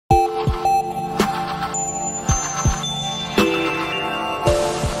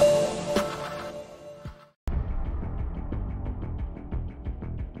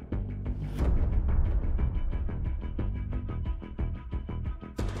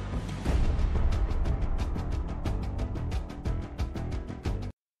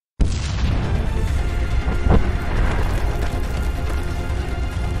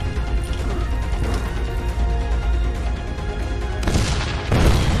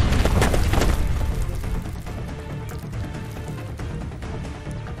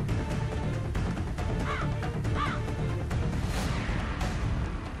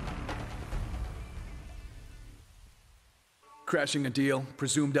Crashing a deal,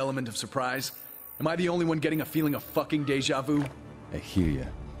 presumed element of surprise. Am I the only one getting a feeling of fucking deja vu? I hear ya.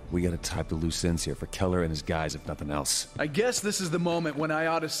 We gotta tie the loose ends here for Keller and his guys, if nothing else. I guess this is the moment when I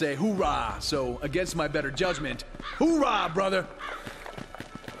ought to say hoorah, so against my better judgment, hoorah, brother!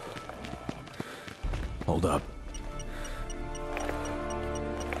 Hold up.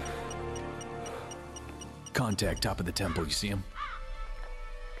 Contact top of the temple, you see him?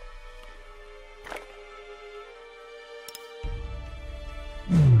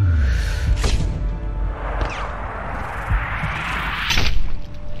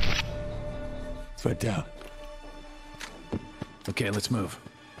 Threat down. Okay, let's move.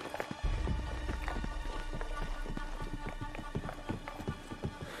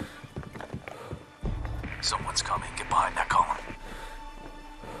 Someone's coming. Get behind that column.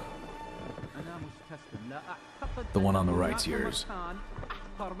 The one on the right's yours.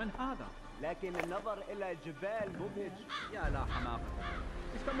 لكن النظر إلى جبال مبهج. يا لا حماقة.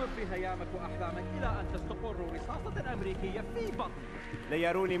 استمر في هيامك وأحلامك إلى أن تستقر رصاصة أمريكية في بطنك.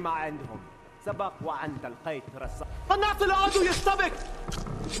 ليروني ما عندهم. سبق وأنت القيت رصاصة. صنعت العدو يستبق.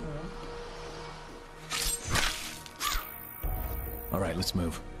 All right, let's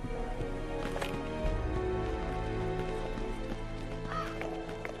move.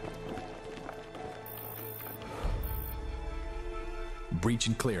 Breach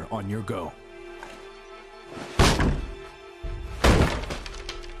and clear, on your go.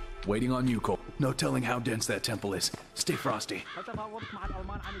 Waiting on you, Cole. No telling how dense that temple is. Stay frosty.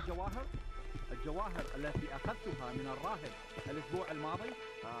 الجواهر التي أخذتها من الراهب الأسبوع الماضي.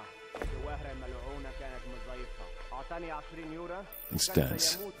 الجواهر الملعونة كانت مزيفة. أعطاني 20 يورو.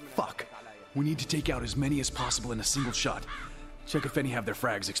 Instance. Fuck. We need to take out as many as possible in a single shot. Check if any have their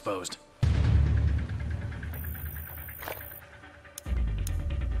frags exposed.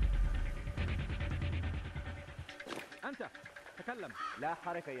 أنت تكلم. لا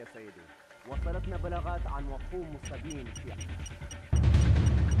حركة يا سيدي. وصلتنا بلاغات عن مفهوم مصابين في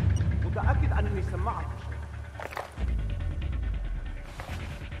متأكد أنني سمعت شيء.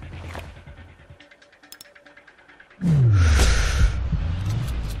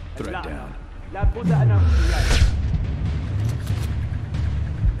 Threat down. لابد أن أمشي.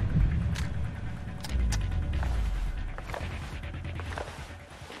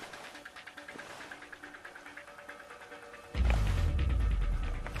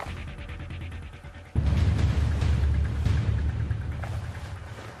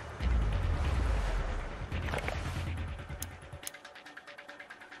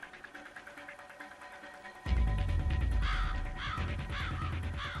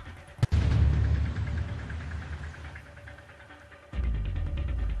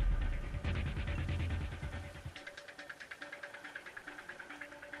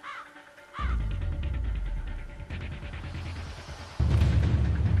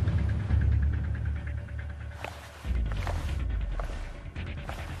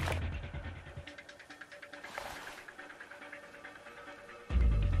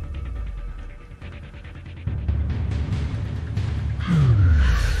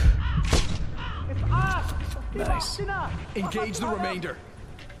 Nice. Engage the remainder.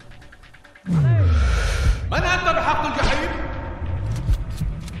 من أنت بحق الجحيم؟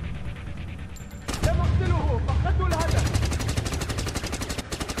 لم أقتله، فقدت الهدف.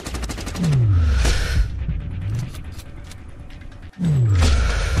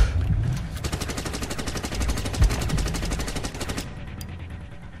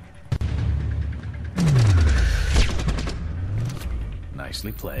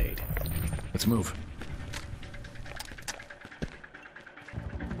 Nicely played. Let's move.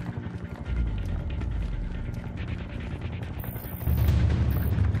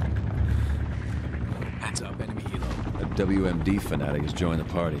 Heads up, enemy helo. A WMD fanatic has joined the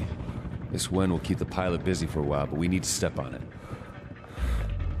party. This wind will keep the pilot busy for a while, but we need to step on it.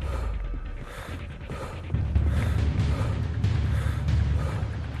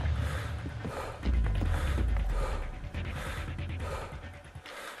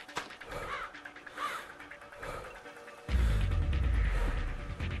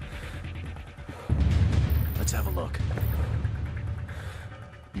 Let's have a look.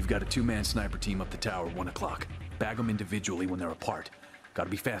 You've got a two-man sniper team up the tower, 1 o'clock. Bag them individually when they're apart. Gotta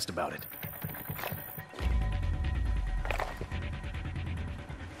be fast about it.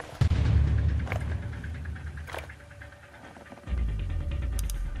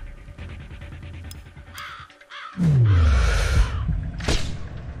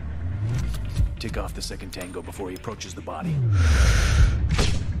 Tick off the second tango before he approaches the body.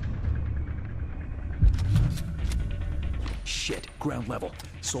 Shit, ground level.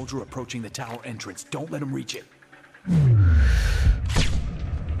 Soldier approaching the tower entrance. Don't let him reach it.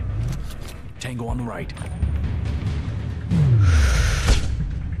 Tango on the right.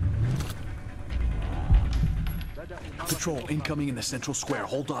 Patrol incoming in the central square.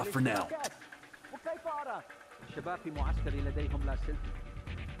 Hold off for now. وكيف أرى؟ الشباب في معسكري لديهم لاسلكي.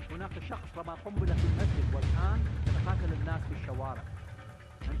 هناك شخص رمى قنبلة في المسجد والآن يتقاتل الناس في الشوارع.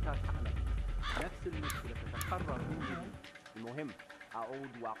 أنت تعلم نفس المشكلة تتكرر من جديد. المهم أعود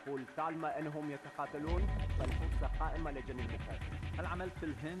وأقول طالما أنهم يتقاتلون فالفرصة قائمة لجميع المقاتلين. هل عملت في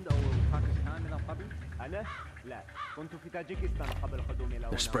الهند أو باكستان من قبل؟ أنا؟ لا، كنت في تاجيكستان قبل قدومي إلى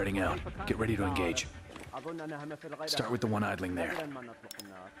هنا. They're spreading out. Get ready to engage. أظن أنها مثل غيرها. Start with the one idling there.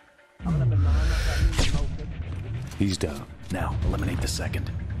 أغلب المهام تأمين الموقف. He's down. Now, eliminate the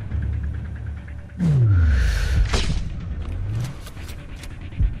second.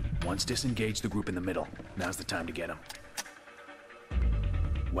 Once disengage the group in the middle. Now's the time to get them.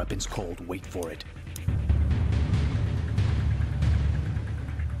 Weapons cold, wait for it.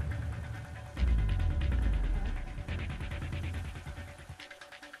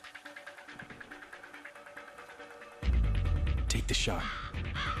 Take the shot.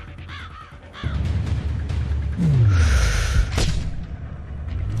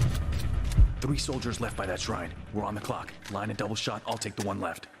 Three soldiers left by that shrine. We're on the clock. Line a double shot, I'll take the one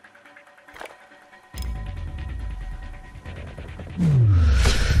left.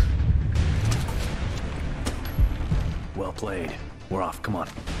 Well played. We're off, come on.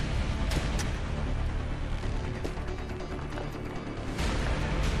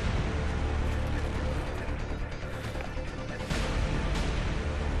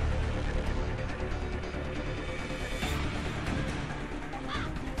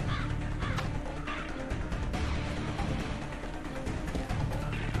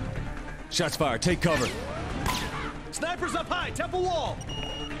 Shots fired. Take cover. Snipers up high! Temple wall!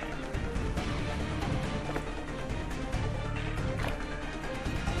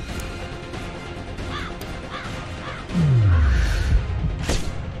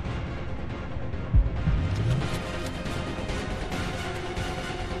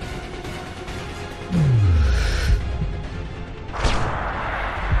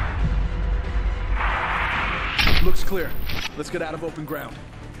 Looks clear. Let's get out of open ground.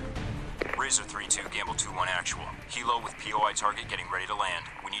 Razor 3-2, Gamble 2-1 actual. Helo with POI target getting ready to land.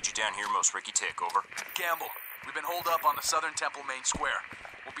 We need you down here most Ricky Tick, over. Gamble, we've been holed up on the southern temple main square.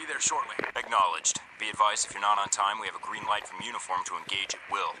 We'll be there shortly. Acknowledged. Be advised if you're not on time, we have a green light from uniform to engage at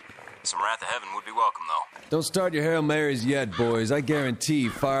will. Some wrath of heaven would be welcome, though. Don't start your Hail Marys yet, boys. I guarantee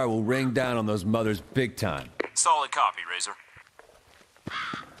fire will rain down on those mothers big time. Solid copy, Razor.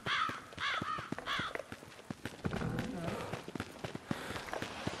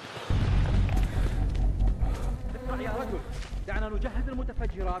 يا رجل دعنا نجهز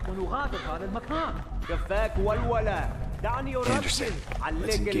المتفجرات ونغادر هذا المكان. كفاك والولا. دعني Anderson, أركز. let's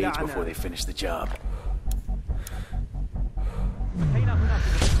عليك engage اللعنة. before they finish the job. انتهينا هناك.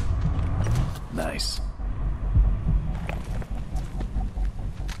 Nice.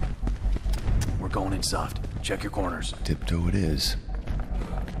 We're going in soft. Check your corners. Tiptoe it is.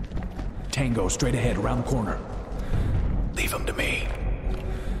 Tango, straight ahead, around the corner. Leave him to me.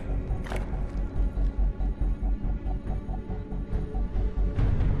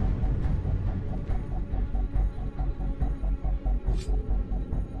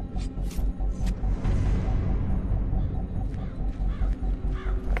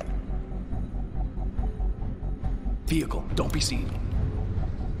 Vehicle, don't be seen.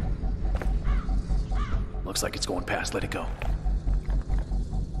 Looks like it's going past, let it go.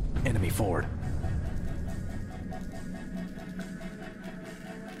 Enemy forward.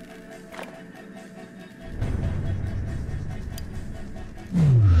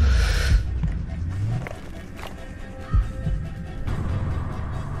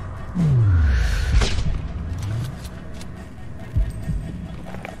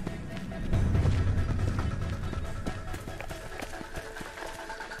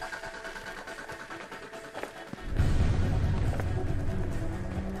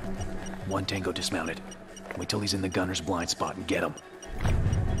 One Tango dismounted. Wait till he's in the gunner's blind spot and get him.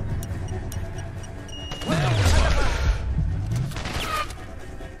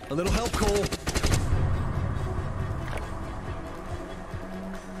 A little help, Cole.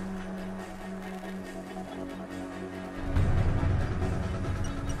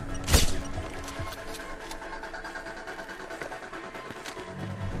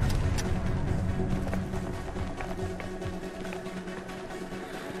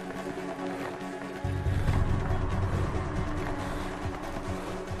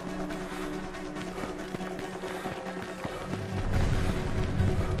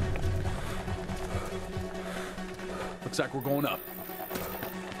 Looks like we're going up.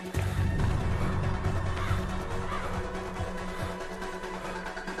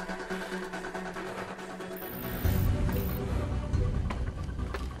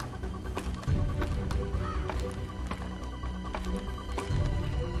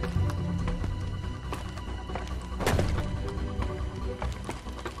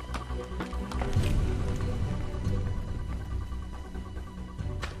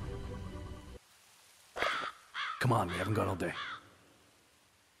 Come on, we haven't got all day.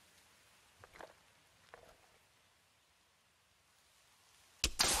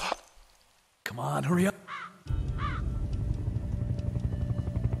 Come on, hurry up.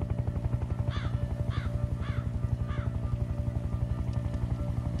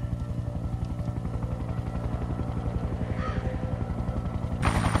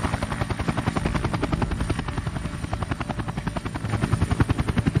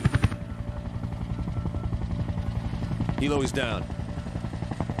 Hilo is down.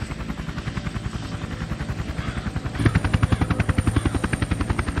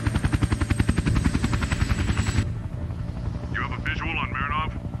 You have a visual on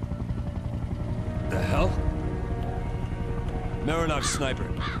Marinov? The hell? Marinov's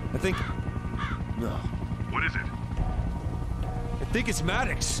sniper. I think... No. What is it? I think it's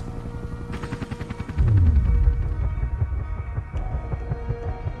Maddox.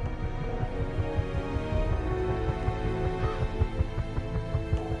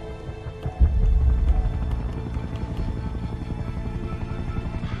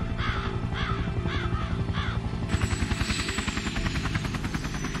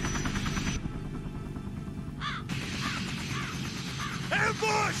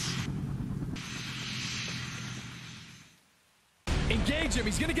 Engage him,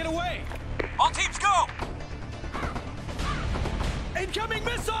 he's gonna get away! All teams go! Incoming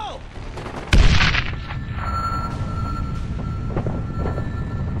missile!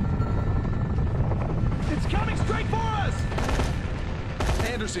 It's coming straight for us!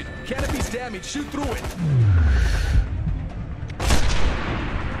 Anderson, canopy's damaged, shoot through it!